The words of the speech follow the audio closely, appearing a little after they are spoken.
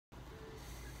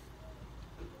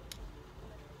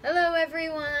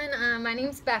everyone. My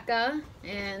name's Becca,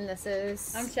 and this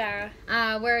is... I'm Sarah.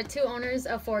 We're two owners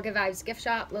of Four Good Vibes Gift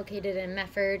Shop located in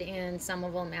Medford and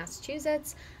Somerville,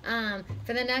 Massachusetts.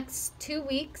 For the next 2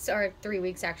 weeks, or 3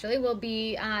 weeks actually, we'll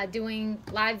be doing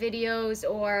live videos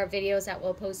or videos that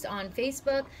we'll post on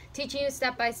Facebook, teaching you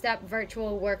step-by-step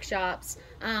virtual workshops.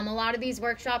 A lot of these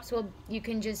workshops you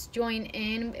can just join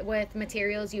in with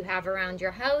materials you have around your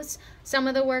house. Some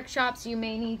of the workshops you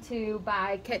may need to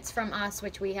buy kits from us,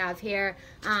 which we have here,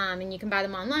 and you can buy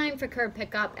them online for curb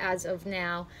pickup as of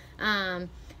now.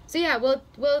 So yeah, we'll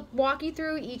walk you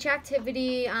through each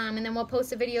activity, and then we'll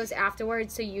post the videos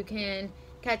afterwards so you can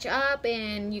catch up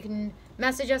and you can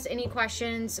message us any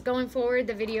questions. Going forward,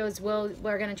 the videos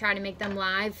we're going to try to make them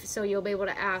live, so you'll be able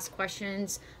to ask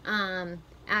questions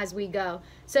as we go.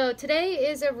 So today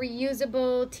is a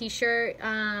reusable t-shirt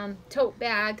tote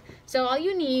bag. So all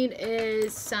you need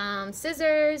is some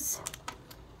scissors,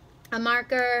 a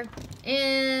marker,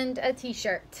 and a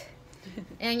t-shirt.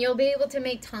 And you'll be able to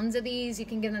make tons of these. You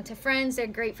can give them to friends. They're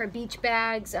great for beach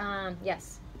bags.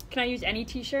 Yes. Can I use any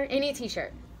t-shirt? Any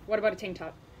t-shirt. What about a tank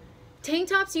top? Tank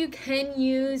tops you can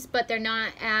use, but they're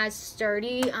not as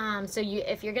sturdy. So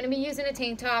if you're going to be using a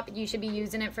tank top, you should be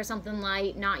using it for something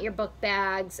light, not your book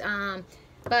bags.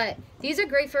 But these are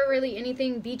great for really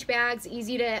anything. Beach bags,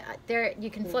 easy to, you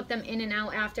can flip them in and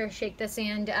out after, shake the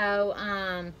sand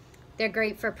out. They're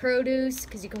great for produce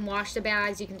because you can wash the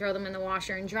bags. You can throw them in the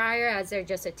washer and dryer as they're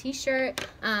just a t-shirt.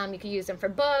 You can use them for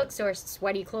books or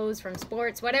sweaty clothes from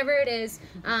sports, whatever it is.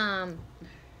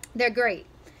 They're great.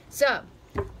 So,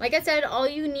 like I said, all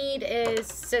you need is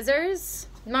scissors,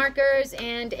 markers,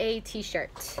 and a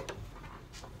t-shirt.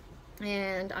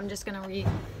 And I'm just going to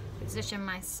reposition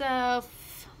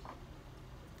myself.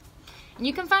 And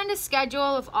you can find a schedule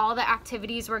of all the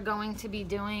activities we're going to be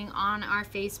doing on our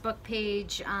Facebook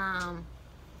page.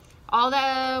 All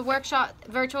the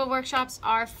virtual workshops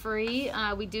are free.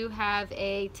 We do have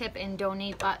a tip and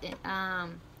donate button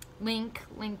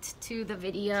linked to the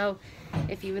video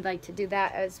if you would like to do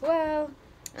that as well.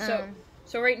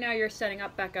 So right now you're setting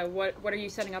up, Becca. What are you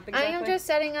setting up exactly? I am just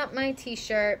setting up my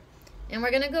t-shirt, and we're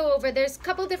gonna go over. There's a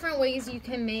couple different ways you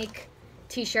can make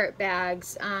t-shirt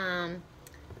bags.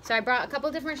 So I brought a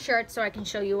couple different shirts so I can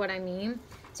show you what I mean.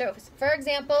 So for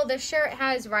example, this shirt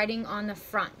has writing on the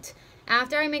front.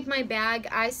 After I make my bag,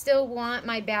 I still want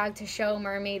my bag to show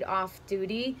mermaid off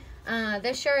duty.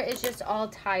 This shirt is just all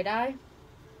tie-dye,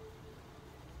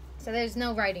 so there's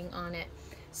no writing on it.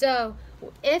 So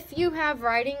if you have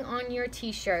writing on your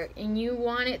t-shirt and you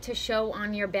want it to show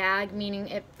on your bag,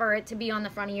 meaning for it to be on the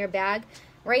front of your bag,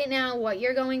 right now what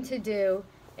you're going to do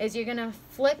is you're going to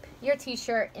flip your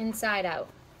t-shirt inside out.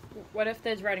 What if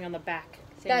there's writing on the back?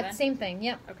 Same thing,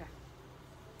 yep. Okay.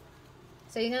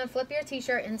 So you're going to flip your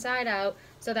t-shirt inside out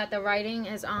so that the writing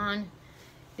is on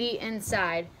the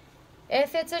inside.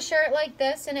 If it's a shirt like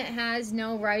this and it has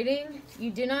no writing,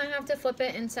 you do not have to flip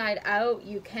it inside out.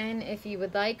 You can if you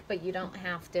would like, but you don't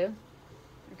have to.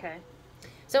 Okay.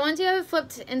 So once you have it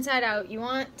flipped inside out, you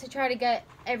want to try to get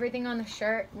everything on the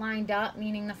shirt lined up,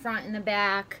 meaning the front and the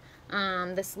back,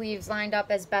 the sleeves lined up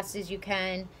as best as you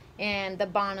can, and the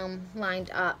bottom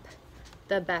lined up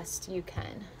the best you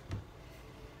can.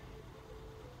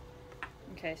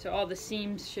 Okay, so all the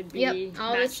seams should be matched up.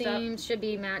 All the seams up. Should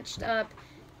be matched up.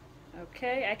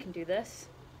 Okay, I can do this.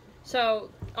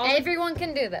 So everyone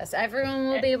can do this. Everyone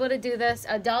will be able to do this.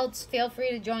 Adults, feel free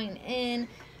to join in.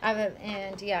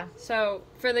 And yeah. So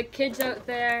for the kids out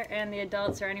there and the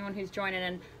adults or anyone who's joining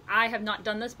in, I have not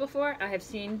done this before. I have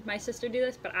seen my sister do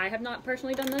this, but I have not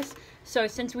personally done this. So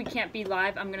since we can't be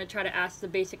live, I'm going to try to ask the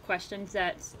basic questions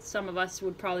that some of us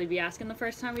would probably be asking the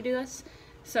first time we do this.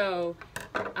 So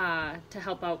to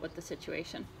help out with the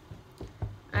situation.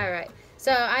 All right.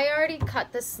 So I already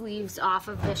cut the sleeves off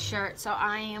of this shirt, so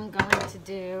I am going to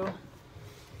do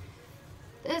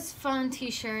this fun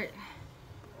t-shirt.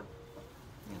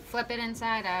 Flip it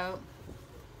inside out.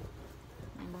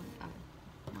 I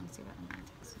want to see what I'm going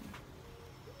to text me.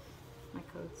 My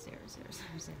code's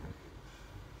 0000.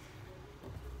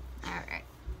 Alright.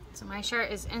 So my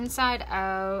shirt is inside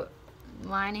out,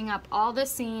 lining up all the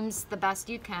seams the best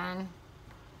you can.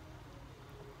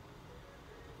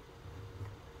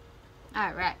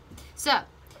 Alright, so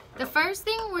the first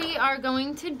thing we are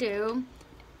going to do,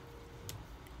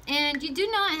 and you do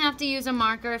not have to use a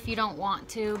marker if you don't want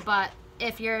to, but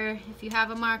if you have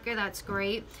a marker, that's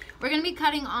great. We're going to be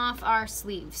cutting off our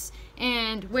sleeves,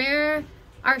 and where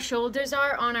our shoulders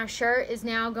are on our shirt is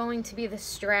now going to be the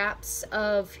straps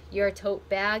of your tote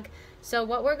bag. So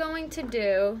what we're going to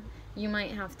do, you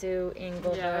might have to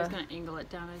angle I was going to angle it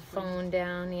down. Phone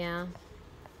down, yeah.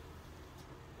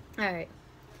 Alright.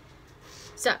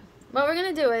 So what we're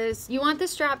going to do is, you want the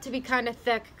strap to be kind of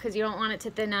thick because you don't want it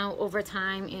to thin out over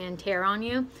time and tear on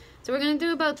you. So we're going to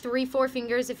do about 3-4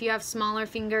 fingers. If you have smaller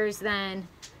fingers, then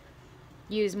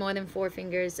use more than 4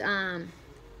 fingers. And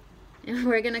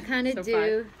we're going to kind of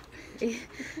do...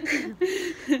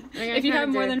 If you have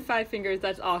more than 5 fingers,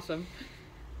 that's awesome.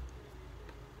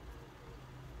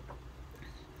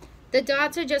 The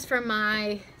dots are just for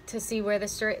to see where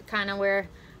where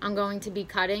I'm going to be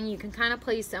cutting. You can kind of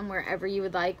place them wherever you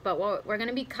would like, but we're going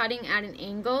to be cutting at an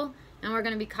angle, and we're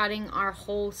going to be cutting our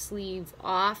whole sleeve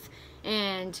off,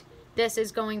 and this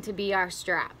is going to be our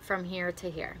strap from here to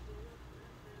here.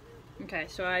 Okay,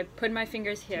 so I put my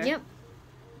fingers here. Yep.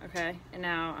 Okay, and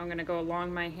now I'm going to go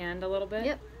along my hand a little bit.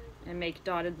 Yep. And make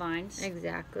dotted lines.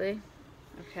 Exactly.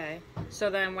 Okay, so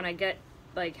then when I get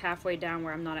like halfway down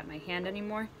where I'm not at my hand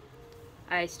anymore,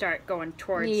 I start going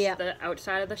towards the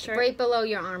outside of the shirt. Right below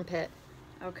your armpit.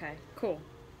 Okay, cool.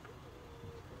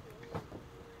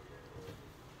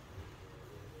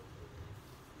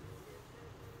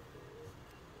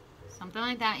 Something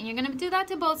like that. And you're going to do that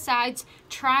to both sides.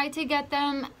 Try to get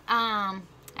them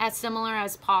as similar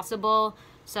as possible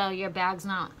so your bag's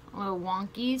not a little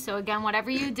wonky. So again, whatever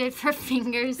you did for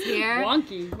fingers here.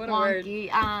 Wonky. What a word.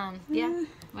 Yeah,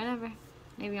 whatever.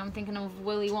 Maybe I'm thinking of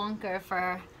Willy Wonka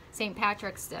for St.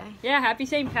 Patrick's Day. Yeah, happy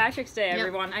St. Patrick's Day,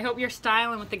 everyone. I hope you're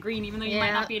styling with the green, even though you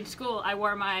might not be in school. I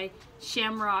wore my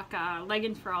shamrock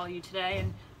leggings for all of you today,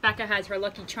 and Becca has her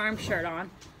Lucky Charms shirt on.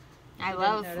 I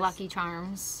love Lucky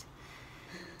Charms.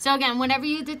 So again, whatever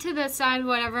you did to this side,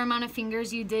 whatever amount of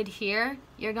fingers you did here,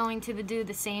 you're going to do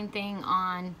the same thing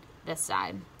on this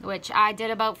side, which I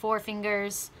did about 4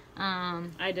 fingers.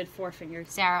 I did 4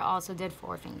 fingers. Sarah also did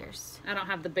 4 fingers. I don't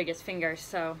have the biggest fingers,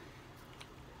 so...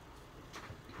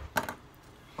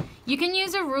 You can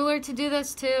use a ruler to do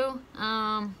this too.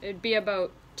 It'd be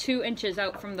about 2 inches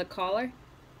out from the collar,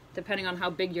 depending on how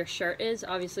big your shirt is.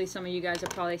 Obviously, some of you guys are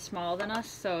probably smaller than us,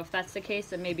 so if that's the case,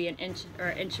 then maybe an inch or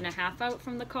an inch and a half out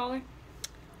from the collar.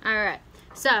 Alright,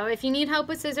 so if you need help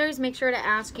with scissors, make sure to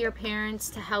ask your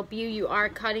parents to help you. You are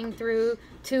cutting through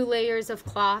 2 layers of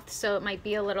cloth, so it might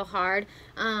be a little hard.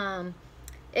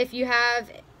 If you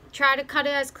have... Try to cut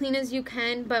it as clean as you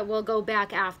can, but we'll go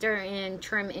back after and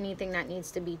trim anything that needs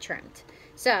to be trimmed.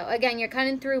 So, again, you're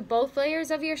cutting through both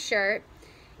layers of your shirt,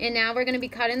 and now we're going to be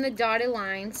cutting the dotted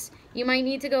lines. You might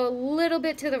need to go a little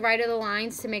bit to the right of the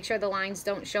lines to make sure the lines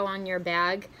don't show on your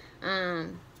bag.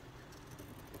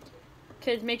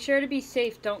 Kids, make sure to be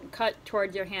safe. Don't cut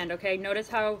towards your hand, okay? Notice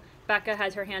how Becca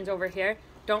has her hands over here.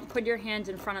 Don't put your hands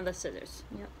in front of the scissors.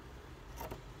 Yep.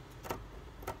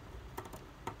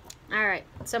 Alright,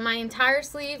 so my entire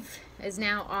sleeve is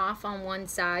now off on one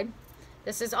side.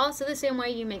 This is also the same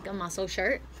way you make a muscle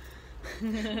shirt.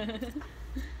 And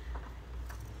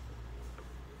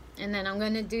then I'm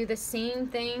going to do the same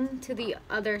thing to the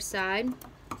other side.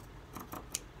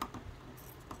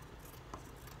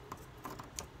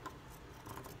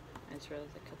 I just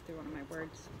realized I cut through one of my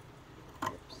words.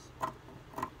 Oops.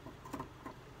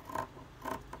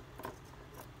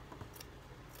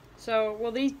 So,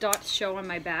 will these dots show on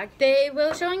my bag? They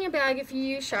will show on your bag if you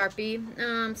use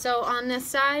Sharpie. So on this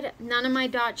side, none of my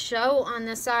dots show. On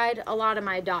this side, a lot of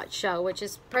my dots show, which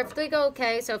is perfectly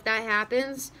okay. So if that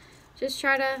happens, just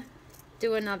try to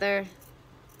do another.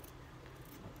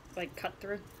 Like cut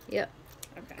through? Yep.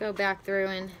 Okay. Go back through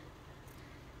and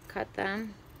cut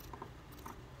them.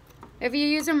 If you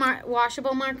use a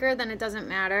washable marker, then it doesn't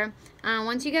matter.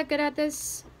 Once you get good at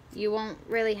this, you won't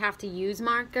really have to use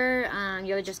marker.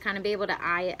 You'll just kind of be able to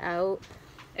eye it out.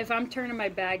 If I'm turning my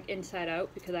bag inside out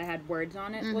because I had words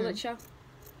on it, will it show?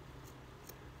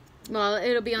 Well,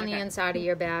 it'll be on the inside of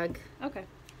your bag. Okay.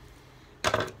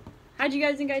 How'd you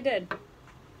guys think I did?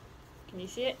 Can you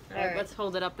see it? All right, let's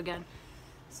hold it up again.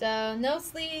 So, no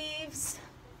sleeves.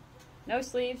 No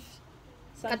sleeves.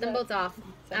 Cut them both off.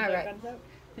 All right.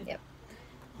 Yep.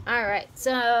 All right,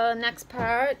 so next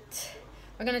part.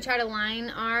 We're going to try to line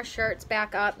our shirts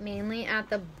back up, mainly at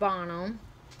the bottom.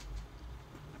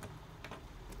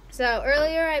 So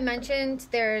earlier I mentioned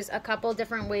there's a couple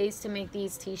different ways to make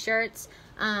these t-shirts.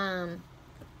 I'm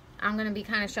going to be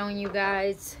kind of showing you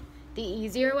guys the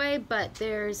easier way, but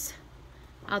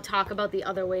I'll talk about the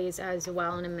other ways as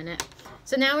well in a minute.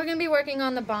 So now we're going to be working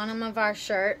on the bottom of our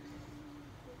shirt.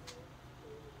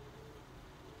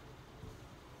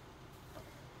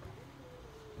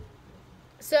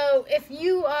 So if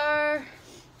you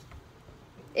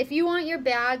want your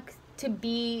bag to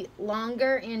be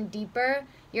longer and deeper,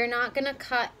 you're not going to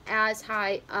cut as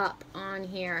high up on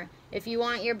here. If you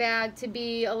want your bag to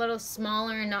be a little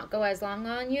smaller and not go as long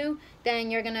on you,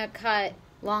 then you're going to cut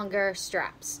longer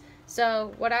straps.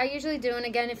 So what I usually do, and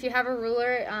again, if you have a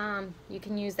ruler, you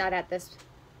can use that at this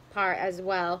part as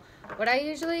well. What I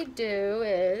usually do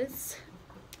is,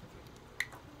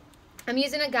 I'm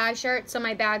using a guy shirt, so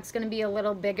my bag's going to be a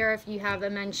little bigger. If you have a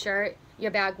men's shirt,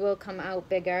 your bag will come out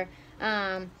bigger.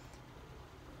 How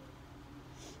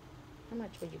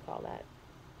much would you call that?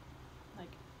 Like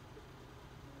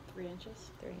 3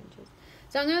 inches? 3 inches.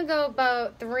 So I'm going to go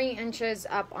about 3 inches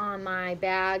up on my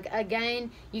bag.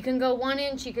 Again, you can go 1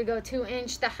 inch, you could go 2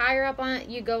 inch. The higher up on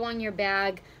you go on your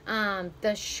bag,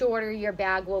 the shorter your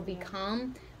bag will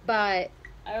become. But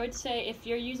I would say if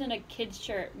you're using a kid's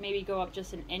shirt, maybe go up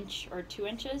just 1 inch or 2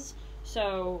 inches.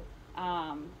 So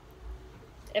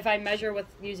if I measure with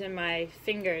using my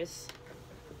fingers,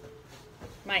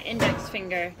 my index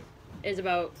finger is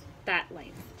about that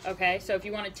length, okay? So if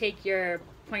you want to take your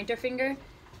pointer finger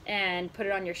and put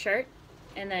it on your shirt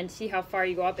and then see how far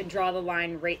you go up and draw the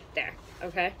line right there,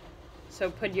 okay? So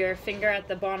put your finger at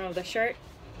the bottom of the shirt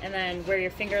and then where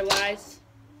your finger lies,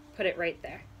 put it right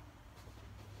there.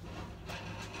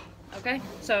 Okay,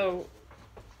 so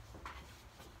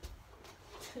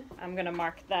I'm gonna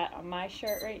mark that on my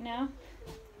shirt right now.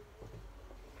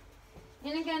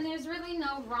 And again, there's really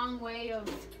no wrong way of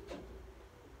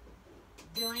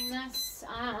doing this.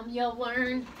 You'll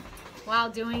learn while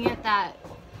doing it that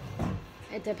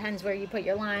it depends where you put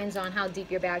your lines on how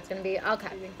deep your bag's going to be. Okay.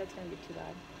 I think that's going to be too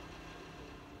loud.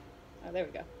 Oh, there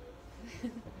we go.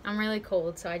 I'm really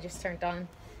cold, so I just turned on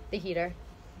the heater.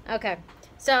 Okay,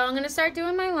 so I'm going to start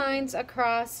doing my lines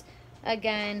across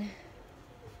again.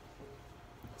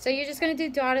 So you're just going to do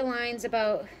dotted lines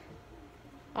about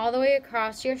all the way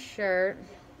across your shirt.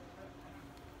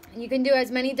 You can do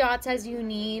as many dots as you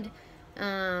need.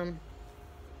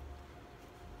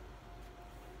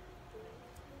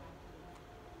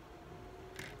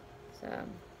 So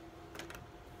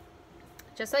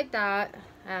just like that,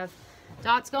 I have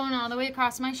dots going all the way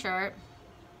across my shirt.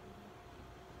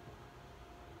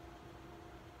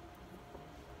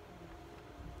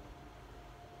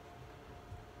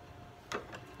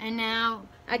 And now,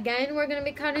 again, we're going to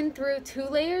be cutting through 2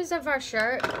 layers of our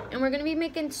shirt, and we're going to be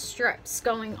making strips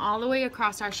going all the way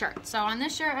across our shirt. So on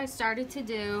this shirt, I started to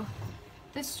do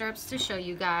the strips to show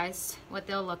you guys what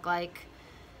they'll look like.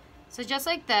 So just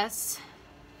like this,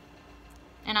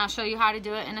 and I'll show you how to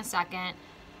do it in a second.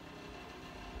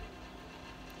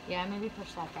 Yeah, maybe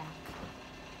push that back.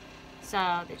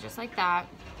 So they're just like that.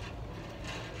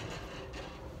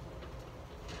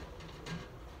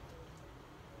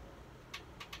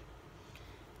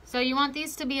 So you want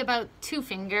these to be about 2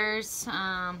 fingers,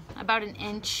 about 1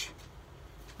 inch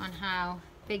on how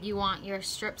big you want your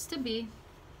strips to be.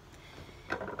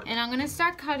 And I'm gonna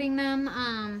start cutting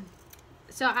them.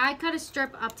 So I cut a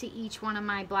strip up to each one of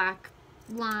my black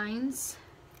lines.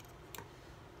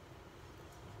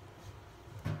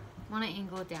 Want to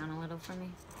angle it down a little for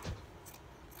me?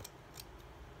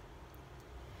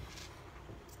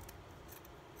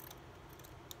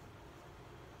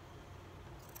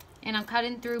 And I'm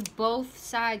cutting through both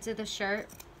sides of the shirt.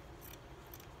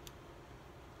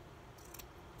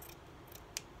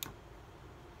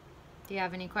 Do you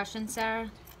have any questions,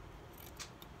 Sarah?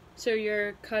 So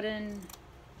you're cutting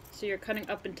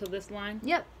up until this line?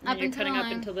 Yep, and you're cutting up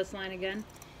until this line again?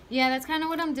 Yeah, that's kind of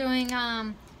what I'm doing.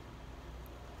 I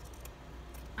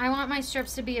want my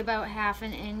strips to be about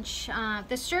 1/2 inch.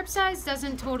 The strip size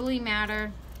doesn't totally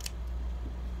matter.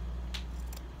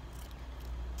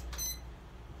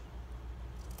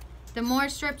 The more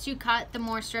strips you cut, the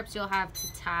more strips you'll have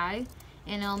to tie,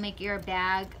 and it'll make your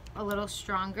bag a little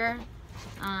stronger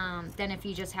than if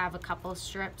you just have a couple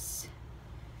strips.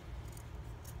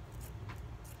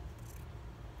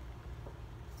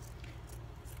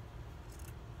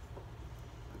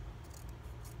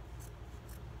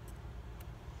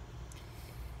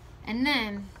 And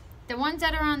then the ones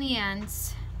that are on the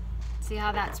ends, see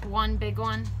how that's one big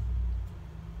one?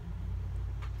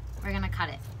 We're gonna cut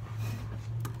it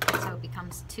so it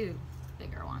becomes 2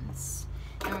 bigger ones.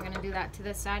 And we're gonna do that to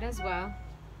this side as well.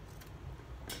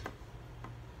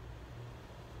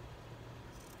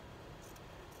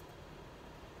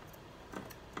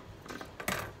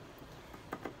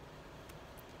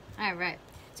 All right,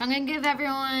 so I'm gonna give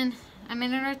everyone a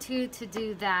minute or 2 to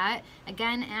do that.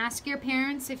 Again, ask your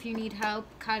parents if you need help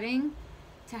cutting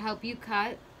to help you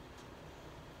cut.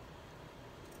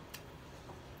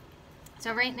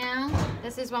 So right now,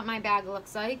 this is what my bag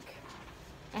looks like.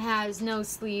 It has no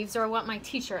sleeves, or what my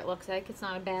t-shirt looks like. It's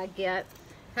not a bag yet.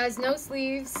 It has no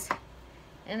sleeves,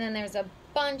 and then there's a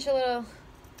bunch of little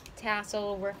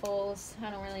tassel riffles,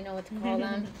 I don't really know what to call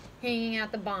them, hanging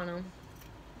at the bottom.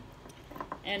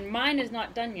 And mine is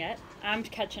not done yet. I'm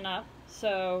catching up.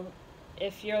 So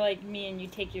if you're like me and you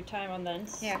take your time on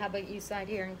this. Yeah, how about you slide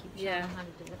here and keep showing them how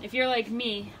to do it. If you're like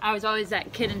me, I was always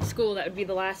that kid in school that would be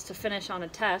the last to finish on a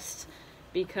test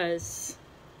because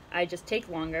I just take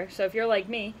longer. So if you're like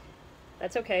me,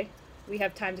 that's okay. We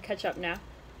have time to catch up now.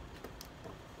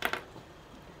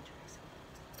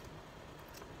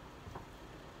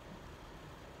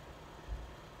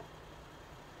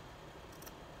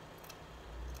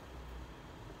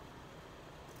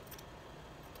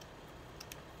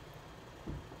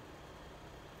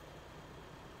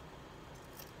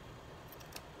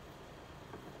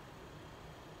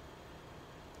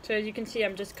 So as you can see,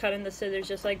 I'm just cutting the scissors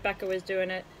just like Becca was doing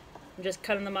it. I'm just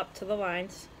cutting them up to the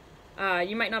lines.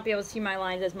 You might not be able to see my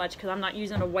lines as much because I'm not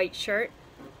using a white shirt,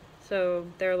 so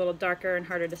they're a little darker and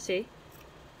harder to see.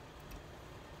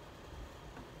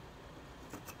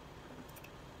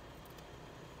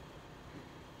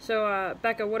 So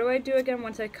Becca, what do I do again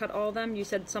once I cut all of them? You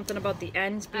said something about the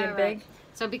ends being big.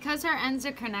 So because our ends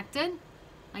are connected,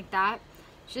 like that,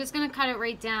 she's just going to cut it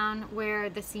right down where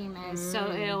the seam is,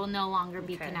 so it'll no longer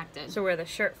be connected. So where the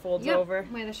shirt folds over?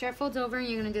 Where the shirt folds over, and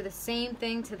you're going to do the same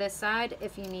thing to this side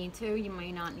if you need to. You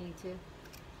might not need to.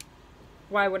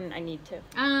 Why wouldn't I need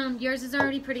to? Yours is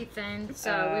already pretty thin,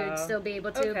 so we would still be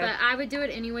able to. But I would do it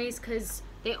anyways because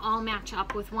they all match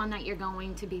up with one that you're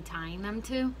going to be tying them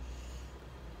to.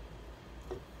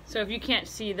 So if you can't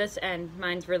see this end,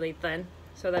 mine's really thin.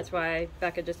 So that's why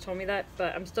Becca just told me that.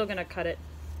 But I'm still going to cut it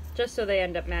just so they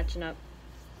end up matching up.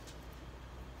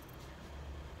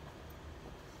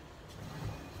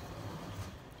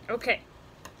 Okay.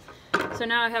 So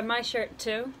now I have my shirt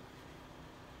too.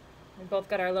 We both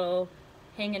got our little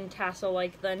hanging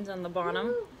tassel-like things on the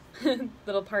bottom.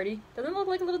 Little party. Doesn't it look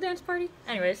like a little dance party?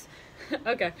 Anyways.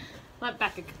 Okay. Let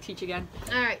Becca teach again.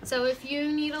 Alright, so if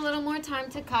you need a little more time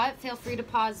to cut, feel free to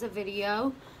pause the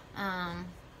video.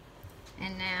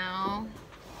 And now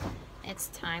it's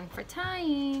time for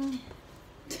tying.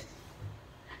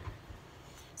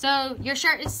 So your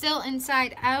shirt is still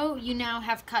inside out. You now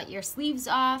have cut your sleeves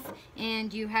off,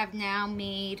 and you have now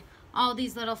made all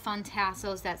these little fun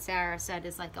tassels that Sarah said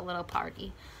is like a little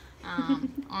party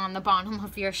on the bottom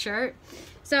of your shirt.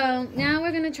 So now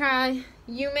we're gonna try.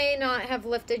 You may not have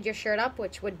lifted your shirt up,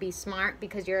 which would be smart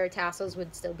because your tassels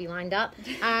would still be lined up.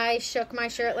 I shook my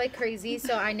shirt like crazy,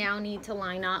 so I now need to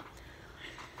line up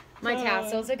my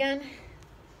tassels again.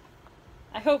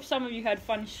 I hope some of you had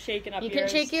fun shaking up yours. You can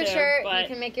shake your too, shirt, you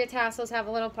can make your tassels have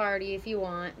a little party if you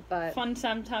want, but fun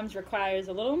sometimes requires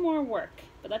a little more work,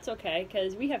 but that's okay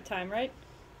because we have time, right?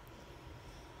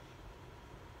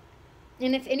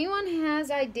 And if anyone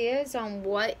has ideas on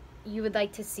what you would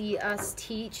like to see us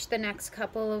teach the next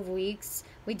couple of weeks,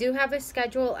 we do have a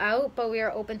schedule out, but we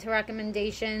are open to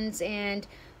recommendations, and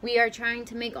we are trying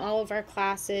to make all of our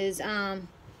classes,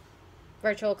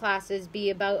 virtual classes,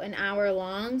 be about an hour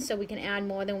long, so we can add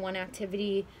more than one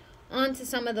activity onto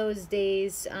some of those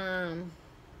days.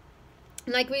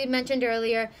 Like we mentioned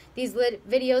earlier, these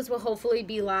videos will hopefully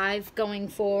be live going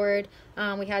forward.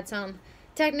 We had some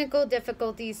technical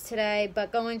difficulties today,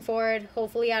 but going forward,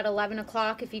 hopefully at 11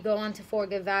 o'clock, if you go onto 4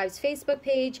 Good Vibes Facebook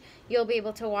page, you'll be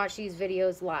able to watch these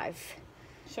videos live.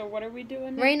 So what are we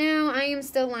doing now? Right now, I am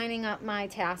still lining up my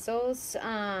tassels,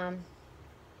 and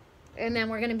then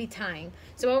we're going to be tying.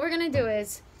 So what we're going to do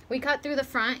is, we cut through the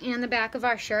front and the back of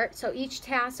our shirt, so each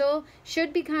tassel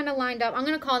should be kind of lined up. I'm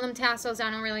going to call them tassels, I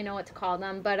don't really know what to call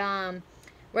them, but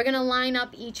we're going to line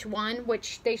up each one,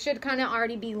 which they should kind of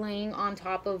already be laying on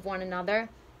top of one another.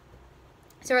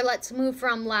 So let's move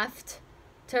from left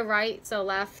to right, so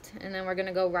left, and then we're going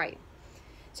to go right.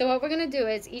 So what we're going to do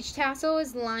is, each tassel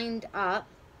is lined up,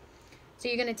 so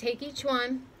you're going to take each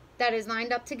one that is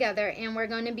lined up together, and we're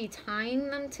going to be tying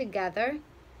them together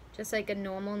just like a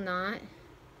normal knot.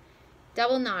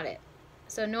 Double knot it.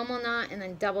 So normal knot and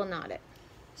then double knot it.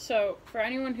 So for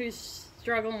anyone who's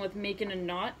struggling with making a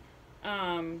knot,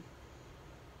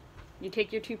 you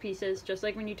take your two pieces just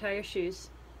like when you tie your shoes.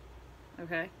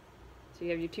 Okay, so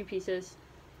you have your two pieces,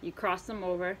 you cross them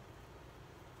over,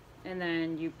 and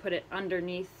then you put it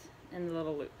underneath in the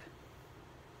little loop.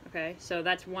 Okay, so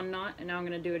that's one knot, and now I'm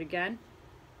going to do it again.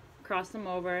 Cross them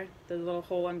over, the little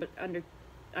hole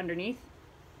underneath,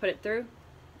 put it through,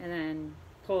 and then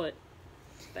pull it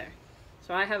there.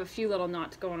 So I have a few little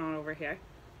knots going on over here.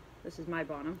 This is my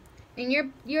bottom. And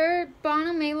your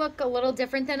bottom may look a little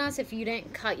different than us if you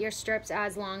didn't cut your strips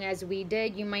as long as we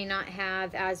did. You might not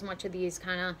have as much of these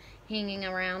kind of hanging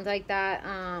around like that,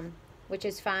 which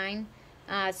is fine.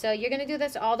 So you're going to do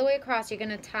this all the way across. You're going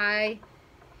to tie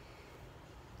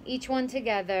each one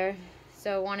together.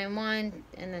 So one and one,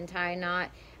 and then tie a knot.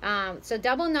 So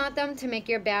double knot them to make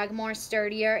your bag more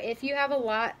sturdier. If you have a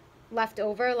lot left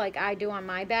over like I do on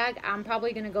my bag, I'm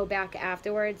probably going to go back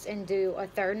afterwards and do a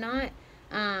third knot,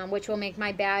 which will make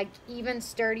my bag even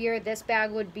sturdier. This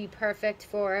bag would be perfect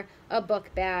for a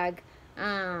book bag.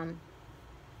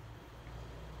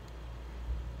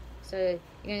 So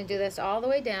you're going to do this all the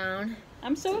way down.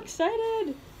 I'm so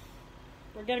excited.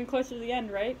 We're getting closer to the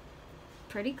end, right?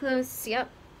 Pretty close, yep.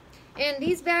 And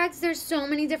these bags, there's so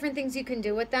many different things you can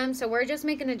do with them. So we're just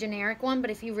making a generic one,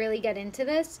 but if you really get into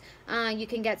this, you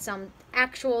can get some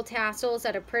actual tassels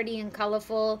that are pretty and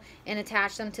colorful and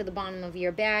attach them to the bottom of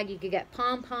your bag. You could get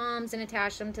pom-poms and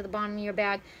attach them to the bottom of your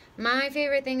bag. My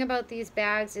favorite thing about these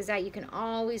bags is that you can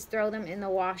always throw them in the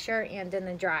washer and in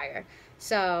the dryer.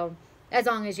 So as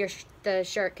long as the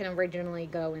shirt can originally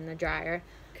go in the dryer.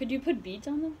 Could you put beads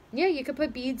on them? Yeah, you could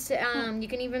put beads. You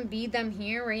can even bead them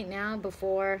here right now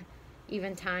before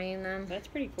even tying them. That's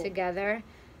pretty cool. Together.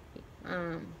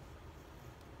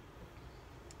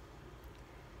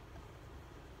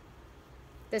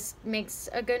 This makes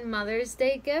a good Mother's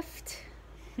Day gift.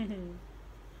 It's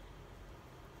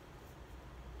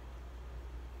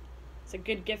a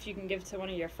good gift you can give to one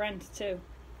of your friends too.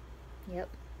 Yep.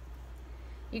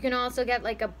 You can also get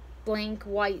like a blank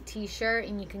white t-shirt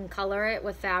and you can color it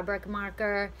with fabric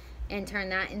marker and turn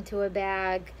that into a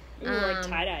bag. Ooh, like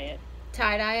tie-dye it.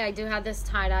 Tie-dye. I do have this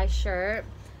tie-dye shirt.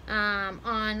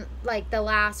 On like the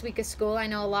last week of school, I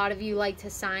know a lot of you like to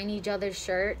sign each other's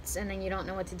shirts and then you don't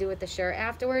know what to do with the shirt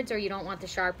afterwards, or you don't want the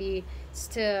Sharpies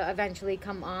to eventually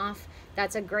come off.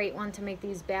 That's a great one to make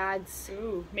these bags.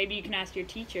 Ooh, maybe you can ask your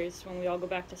teachers when we all go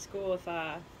back to school if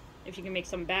you can make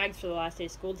some bags for the last day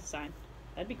of school to sign.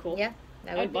 That'd be cool. Yeah,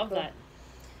 that would I'd love be cool. that.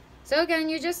 So again,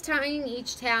 you're just tying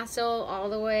each tassel all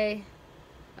the way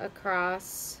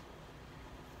across.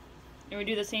 And we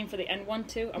do the same for the end one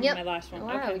too? I'm Yep. on my last one. Oh,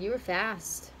 wow, okay. you were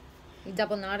fast. You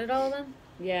double knotted all of them?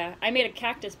 Yeah, I made a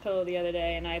cactus pillow the other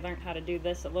day and I learned how to do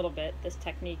this a little bit, this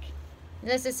technique.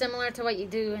 This is similar to what you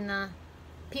do in the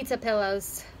pizza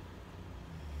pillows.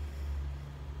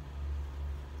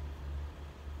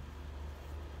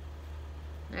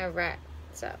 Alright,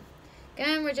 so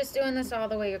again, we're just doing this all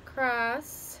the way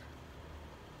across.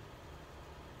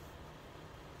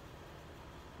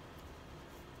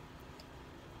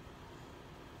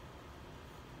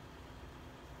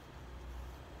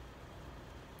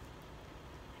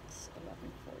 It's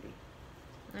 11:40.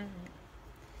 Alright.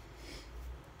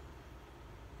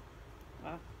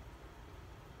 Wow.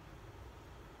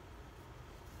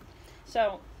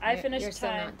 So I finished You're still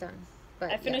tying. not done.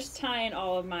 But I finished yes. tying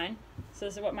all of mine. So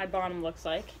this is what my bottom looks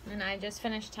like. And I just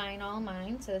finished tying all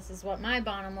mine, so this is what my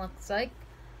bottom looks like.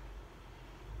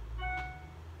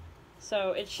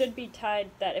 So it should be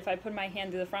tied that if I put my hand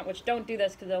through the front, which don't do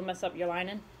this because it'll mess up your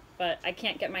lining, but I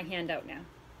can't get my hand out now.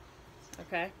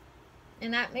 Okay?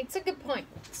 And that makes a good point.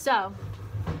 So,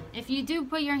 if you do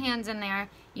put your hands in there,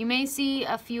 you may see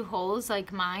a few holes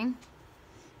like mine.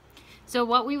 So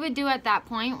what we would do at that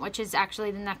point, which is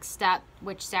actually the next step,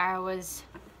 which Sarah was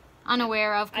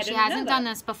unaware of because she hasn't done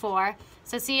this before.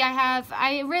 So see,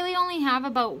 I really only have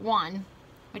about one,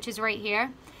 which is right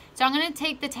here. So I'm going to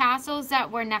take the tassels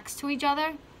that were next to each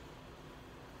other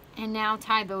and now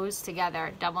tie those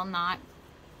together, double knot.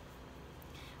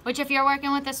 Which if you're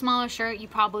working with a smaller shirt, you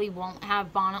probably won't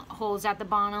have holes at the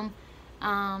bottom.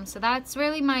 So that's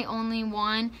really my only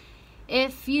one.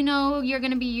 If you know you're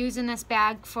going to be using this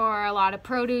bag for a lot of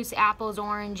produce, apples,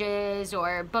 oranges,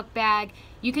 or book bag,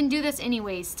 you can do this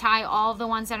anyways. Tie all of the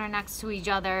ones that are next to each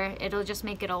other. It'll just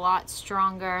make it a lot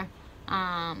stronger.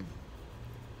 And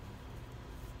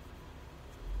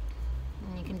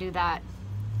you can do that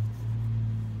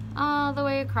all the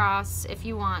way across if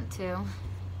you want to.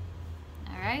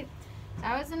 Alright,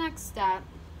 that was the next step.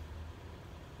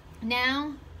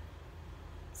 Now,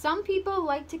 some people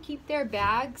like to keep their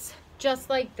bags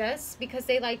just like this because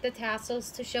they like the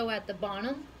tassels to show at the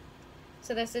bottom.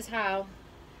 So this is how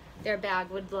their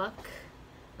bag would look.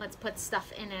 Let's put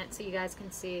stuff in it so you guys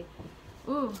can see.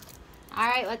 Ooh,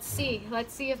 alright, let's see.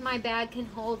 Let's see if my bag can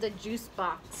hold a juice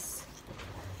box.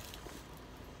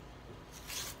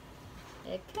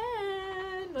 It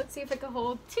can. Let's see if it can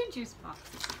hold 2 juice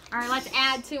boxes. Alright, let's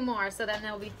add 2 more, so then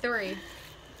there'll be 3.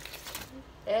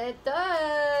 It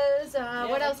does.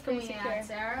 What else can we add,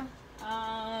 Sarah?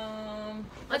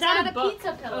 Let's add a book.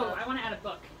 pizza pillow. Oh, I want to add a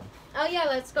book. Oh yeah,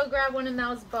 let's go grab one of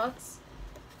Mel's books.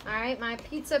 Alright, my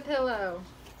pizza pillow.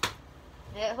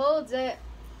 It holds it.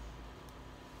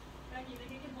 Becky, you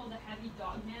think it can hold a heavy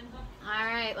dog man book?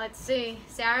 Alright, let's see.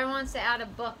 Sarah wants to add a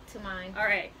book to mine.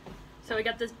 Alright, so we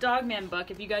got this dog man book.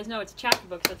 If you guys know, it's a chapter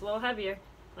book, so it's a little heavier.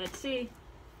 Let's see.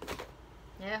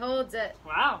 It holds it.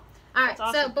 Wow. All right, That's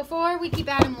awesome. so before we keep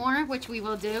adding more, which we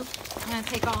will do, I'm going to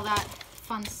take all that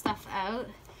fun stuff out.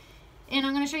 And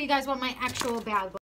I'm going to show you guys what my actual bag looks like.